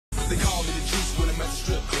They call me the juice when I'm at the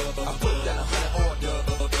strip club. I put down 100 order.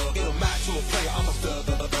 It'll match to a player, I'm a stud.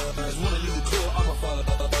 Just wanna leave the club, I'm a fuck.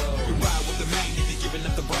 You ride with the man if you're giving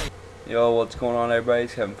up the brain. Yo, what's going on, everybody?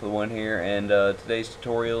 It's KevinFTW here, and today's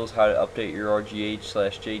tutorial is how to update your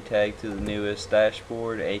RGH/Jtag to the newest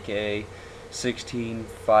dashboard, aka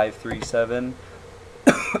 16537.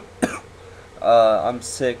 I'm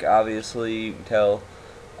sick, obviously, you can tell.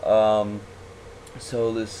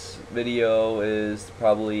 So this video is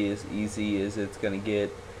probably as easy as it's gonna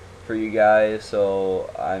get for you guys, so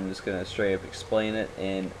I'm just gonna straight up explain it.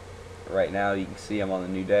 And right now you can see I'm on the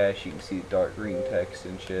new dash, you can see the dark green text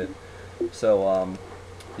and shit. So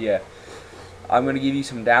yeah, I'm gonna give you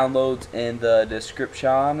some downloads in the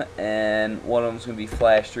description, and one of them is gonna be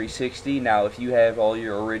Flash 360. Now, if you have all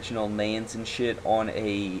your original names and shit on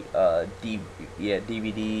a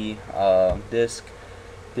DVD disc,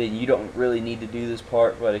 then you don't really need to do this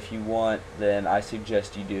part. But if you want, then I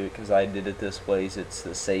suggest you do it, because I did it this way. It's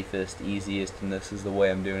the safest, easiest, and this is the way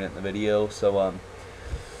I'm doing it in the video. So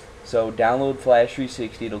download Flash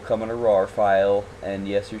 360. It'll come in a RAR file, and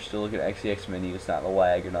yes, you're still looking at XEX menu. It's not a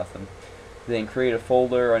lag or nothing. Then create a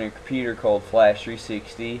folder on your computer called Flash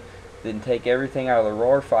 360. Then take everything out of the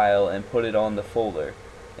RAR file and put it on the folder.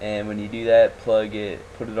 And when you do that, put it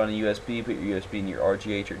on a USB. Put your USB in your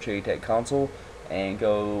RGH or Jtag console, and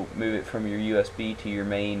go move it from your USB to your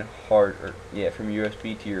main from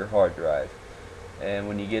USB to your hard drive. And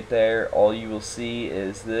when you get there, all you will see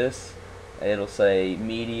is this. It'll say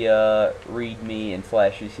media, readme, and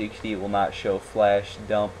Flash 360. It will not show Flash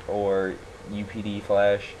dump or UPD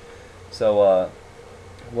Flash. So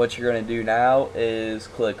what you're going to do now is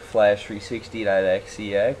click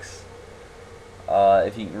flash360.xex.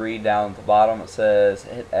 If you can read down at the bottom, it says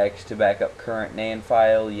hit X to back up current NAND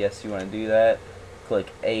file. Yes, you want to do that.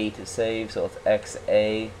 Click A to save, so it's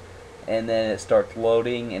XA, and then it starts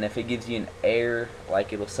loading. And if it gives you an error,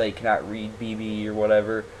 like it'll say cannot read BB or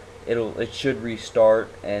whatever, it should restart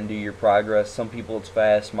and do your progress. Some people it's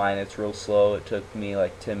fast, mine it's real slow. It took me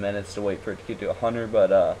like 10 minutes to wait for it to get to 100,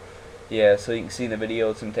 but yeah, so you can see in the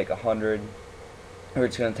video it's going to take 100, or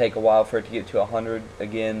it's going to take a while for it to get to 100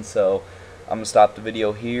 again. So I'm going to stop the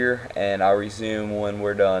video here, and I'll resume when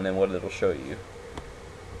we're done and what it'll show you.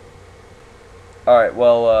 Alright,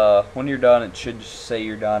 well, when you're done, it should just say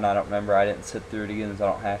you're done. I don't remember, I didn't sit through it again, so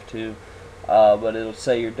I don't have to. But it'll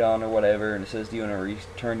say you're done or whatever, and it says do you want to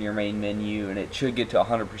return your main menu, and it should get to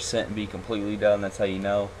 100% and be completely done. That's how you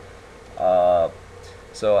know.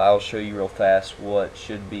 So I'll show you real fast what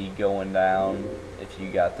should be going down if you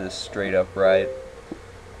got this straight up right.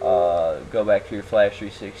 Go back to your Flash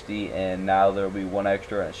 360, and now there will be one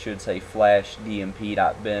extra, and it should say Flash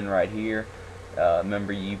DMP.bin right here.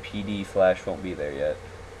 Remember, UPD Flash won't be there yet.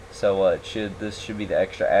 So this should be the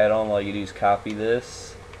extra add-on. All you do is copy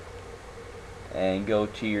this and go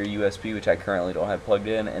to your USB, which I currently don't have plugged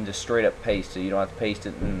in, and just straight up paste it. You don't have to paste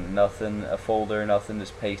it in nothing, a folder, nothing.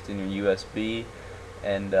 Just paste in your USB,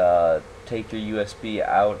 and take your USB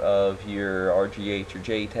out of your RGH or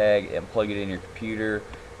Jtag and plug it in your computer,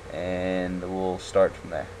 and we'll start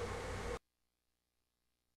from there.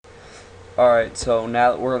 Alright, so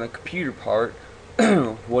now that we're on the computer part,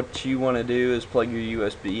 what you want to do is plug your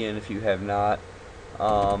USB in if you have not,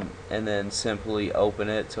 and then simply open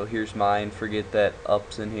it. So here's mine, forget that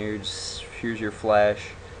up's in here, just here's your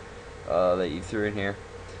flash that you threw in here.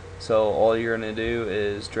 So all you're going to do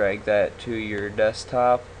is drag that to your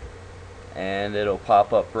desktop, and it'll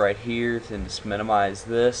pop up right here. Then just minimize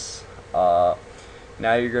this. Now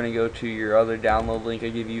you're going to go to your other download link I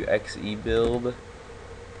give you, XEbuild.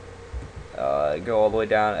 Go all the way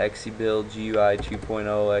down, XEbuild GUI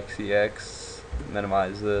 2.0 XEX.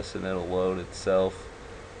 Minimize this, and it'll load itself.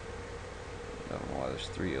 I don't know why there's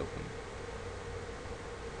 3 open.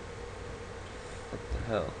 What the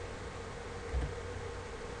hell?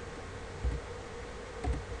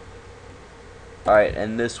 Alright,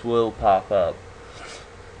 and this will pop up.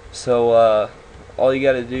 So all you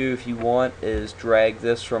gotta do if you want is drag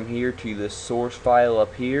this from here to this source file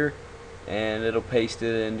up here, and it'll paste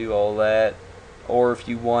it and do all that. Or if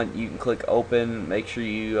you want, you can click open. Make sure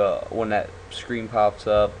you when that screen pops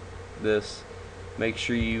up, make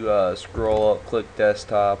sure you scroll up, click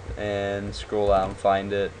desktop, and scroll out and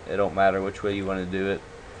find it. It don't matter which way you want to do it.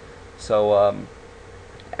 So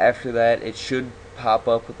after that, it should pop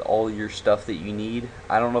up with all your stuff that you need.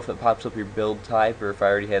 I don't know if it pops up your build type or if I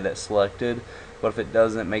already had that selected, but if it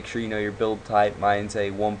doesn't, make sure you know your build type. Mine's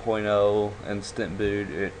a 1.0 instant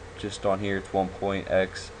boot. Just on here it's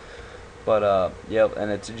 1.x. But yep,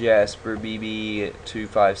 and it's a Jasper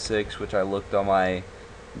BB256, which I looked on my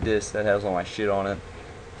disc that has all my shit on it.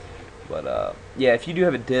 But yeah, if you do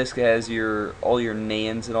have a disc that has all your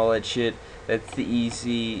NANDs and all that shit, that's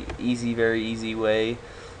the very easy way.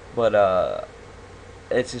 But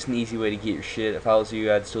it's just an easy way to get your shit. If I was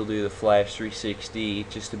you, I'd still do the Flash 360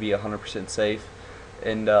 just to be 100% safe.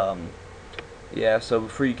 And yeah, so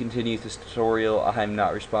before you continue this tutorial, I'm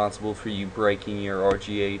not responsible for you breaking your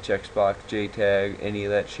RGH, Xbox, JTAG, any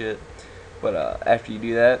of that shit. But after you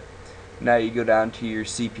do that, now you go down to your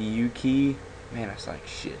CPU key. Man, that's like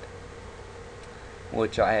shit.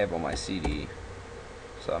 Which I have on my CD.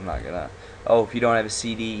 So I'm not gonna... Oh, if you don't have a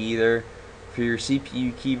CD either, for your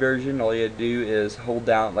CPU key version, all you have to do is hold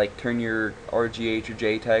down, like turn your RGH or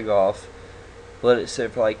JTAG off, let it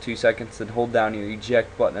sit for like 2 seconds, then hold down your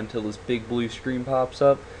eject button until this big blue screen pops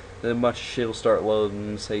up. Then a bunch of shit will start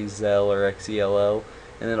loading, say Zell or XELL,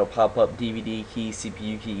 and then it'll pop up DVD key,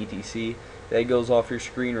 CPU key, etc. That goes off your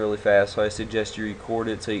screen really fast, so I suggest you record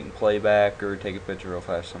it so you can play back or take a picture real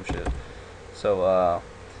fast, some shit. So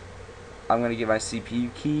I'm going to get my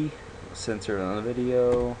CPU key, censor it on the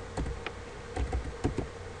video.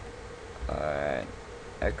 Alright,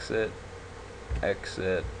 exit,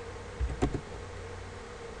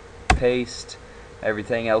 paste.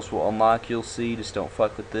 Everything else will unlock, you'll see. Just don't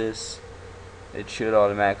fuck with this. It should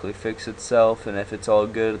automatically fix itself, and if it's all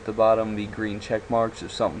good at the bottom, it'll be green check marks.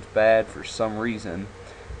 If something's bad for some reason,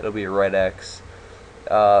 it'll be a red X.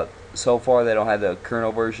 So far they don't have the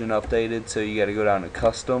kernel version updated, so you gotta go down to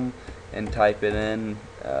custom and type it in,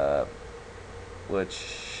 which,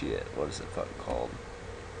 shit, what is it fucking called?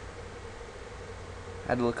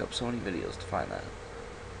 I had to look up so many videos to find that.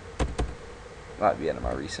 Might be out of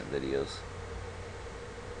my recent videos.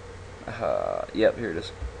 Yep, here it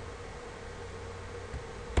is.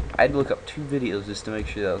 I had to look up 2 videos just to make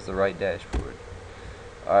sure that was the right dashboard.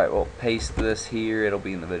 Alright, well, paste this here. It'll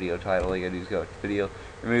be in the video title. All you gotta do is go to video,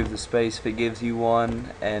 remove the space if it gives you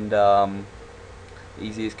one, and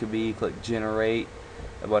easy as could be, click generate.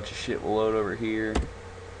 A bunch of shit will load over here.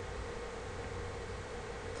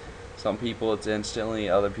 Some people it's instantly,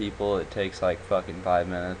 other people it takes like fucking 5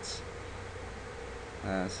 minutes.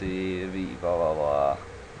 Let's see, blah blah blah.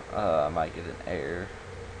 I might get an error,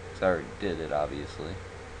 because I already did it, obviously.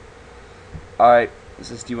 Alright,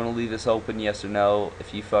 do you want to leave this open, yes or no?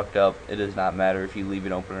 If you fucked up, it does not matter if you leave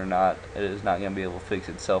it open or not. It is not going to be able to fix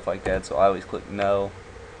itself like that, so I always click no.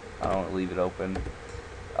 I don't want to leave it open.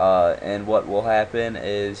 And what will happen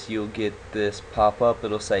is you'll get this pop-up.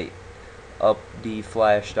 It'll say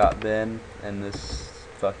updflash.bin and this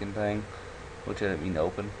fucking thing, which I didn't mean to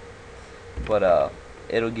open. But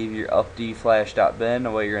it'll give you updflash.bin.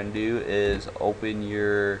 And what you're going to do is open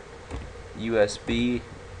your USB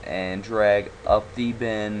and drag up the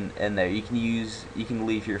bin in there. You can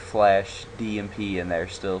leave your flash DMP in there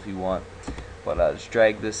still if you want, but just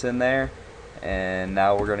drag this in there, and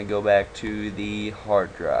now we're gonna go back to the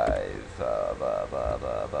hard drive.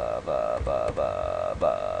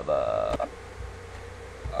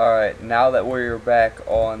 Alright, now that we're back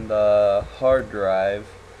on the hard drive,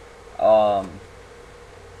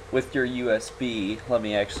 with your USB, let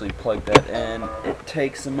me actually plug that in. It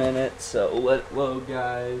takes a minute, so let it load,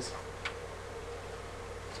 guys.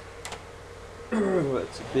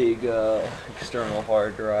 It's a big external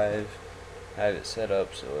hard drive. I have it set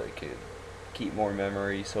up so it could keep more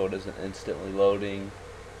memory so it isn't instantly loading.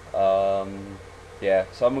 Yeah,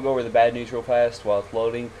 so I'm going to go over the bad news real fast while it's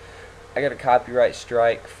loading. I got a copyright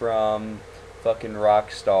strike from fucking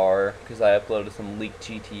Rockstar because I uploaded some leaked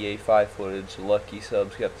GTA 5 footage. Lucky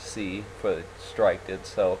subs got to see before they striked it,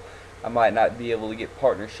 so I might not be able to get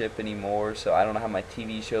partnership anymore. So I don't know how my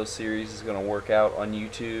TV show series is going to work out on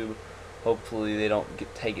YouTube. Hopefully they don't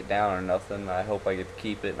take it down or nothing. I hope I get to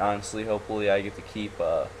keep it. And honestly, hopefully I get to keep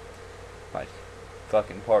my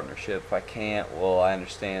fucking partnership. If I can't, well, I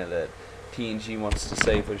understand that TNG wants to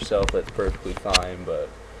save herself. That's perfectly fine, but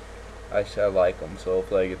I like them, so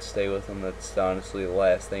hopefully I get to stay with them. That's honestly the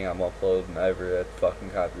last thing I'm uploading ever that's fucking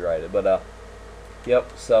copyrighted. But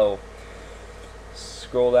yep, so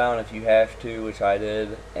scroll down if you have to, which I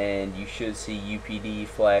did, and you should see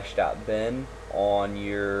updflash.bin on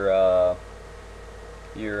your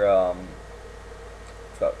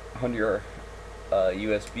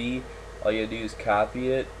USB. All you gotta do is copy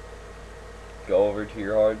it, go over to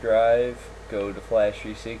your hard drive, go to Flash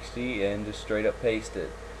 360, and just straight up paste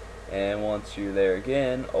it. And once you're there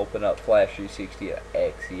again, open up Flash 360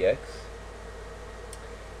 XEX,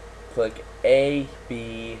 click A,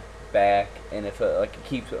 B, back, and if a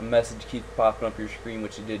message keeps popping up your screen,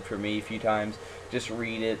 which it did for me a few times, just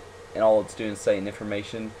read it, and all it's doing is saying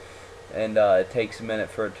information. and it takes a minute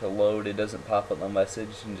for it to load. It doesn't pop up no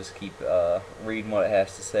message, and just keep reading what it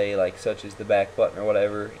has to say, like such as the back button or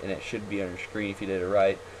whatever, and it should be on your screen if you did it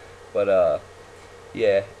right. But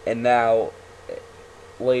yeah, and now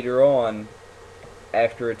later on,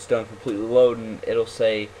 after it's done completely loading, it'll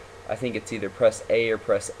say, I think it's either press A or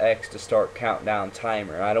press X to start countdown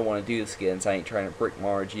timer. I don't want to do this again, so I ain't trying to brick my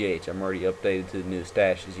RGH. I'm already updated to the newest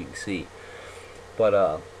dash, as you can see.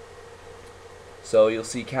 But so you'll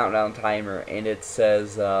see countdown timer, and it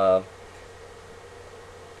says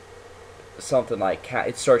something like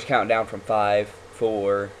it starts counting down from 5,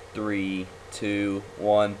 4, 3, 2,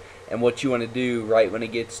 1, and what you want to do right when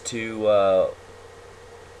it gets to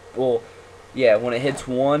when it hits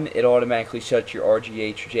 1, it automatically shuts your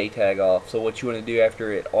RGH or JTAG off. So what you want to do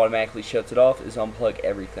after it automatically shuts it off is unplug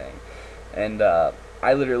everything. And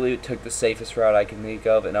I literally took the safest route I can think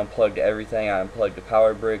of and unplugged everything. I unplugged the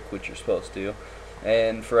power brick, which you're supposed to.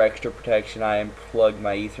 And for extra protection, I unplugged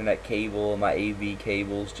my Ethernet cable and my AV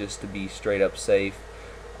cables just to be straight up safe.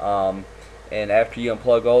 And after you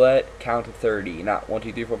unplug all that, count to 30. Not 1,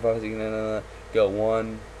 2, 3, 4, 5, 6, go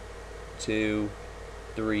 1, 2,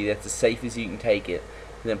 3. That's as safe as you can take it.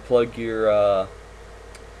 And then plug your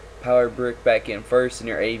power brick back in first, and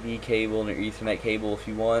your AV cable and your Ethernet cable if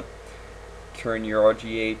you want. Turn your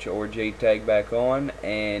RGH or JTAG back on,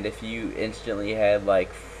 and if you instantly had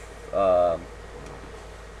like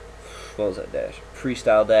what was that dash?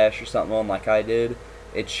 Freestyle dash or something on like I did,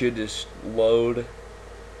 it should just load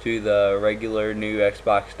to the regular new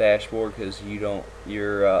Xbox dashboard, because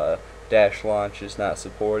your dash launch is not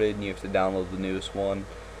supported and you have to download the newest one.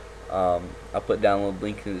 I'll put download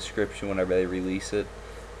link in the description whenever they release it.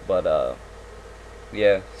 But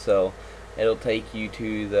yeah, so it'll take you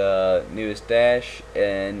to the newest dash,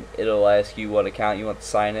 and it'll ask you what account you want to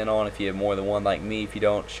sign in on if you have more than one like me. If you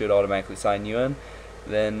don't, it should automatically sign you in.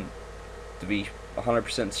 Then, to be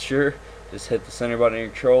 100% sure, just hit the center button of your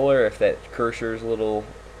controller. If that cursor is a little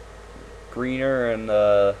greener and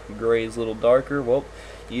gray is a little darker, well,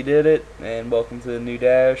 you did it, and welcome to the new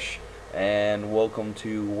dash, and welcome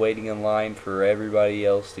to waiting in line for everybody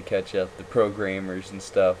else to catch up, the programmers and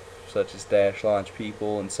stuff, such as dash launch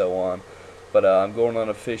people and so on. But I'm going on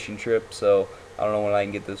a fishing trip, so I don't know when I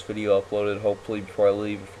can get this video uploaded. Hopefully before I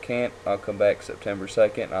leave. If I can't, I'll come back September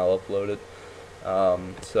 2nd and I'll upload it.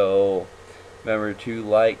 So remember to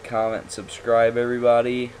like, comment, and subscribe,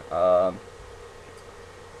 everybody.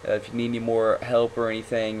 If you need any more help or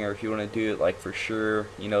anything, or if you want to do it like for sure,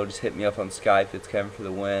 just hit me up on Skype. It's Kevin for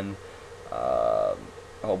the win.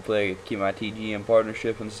 Hopefully I keep my TGM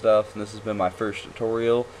partnership and stuff. And this has been my first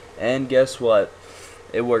tutorial. And guess what?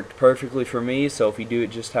 It worked perfectly for me. So if you do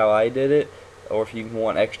it just how I did it, or if you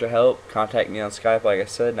want extra help, contact me on Skype like I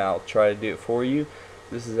said, and I'll try to do it for you.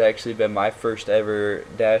 This has actually been my first ever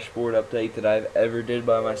dashboard update that I've ever did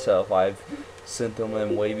by myself. I've sent them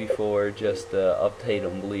in way before just to update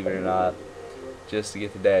them, believe it or not, just to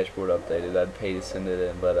get the dashboard updated. I'd pay to send it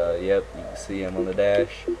in, but yep, you can see I'm on the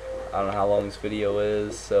dash. I don't know how long this video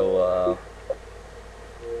is, so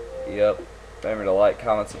yep, remember to like,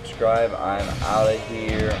 comment, subscribe. I'm out of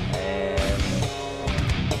here, and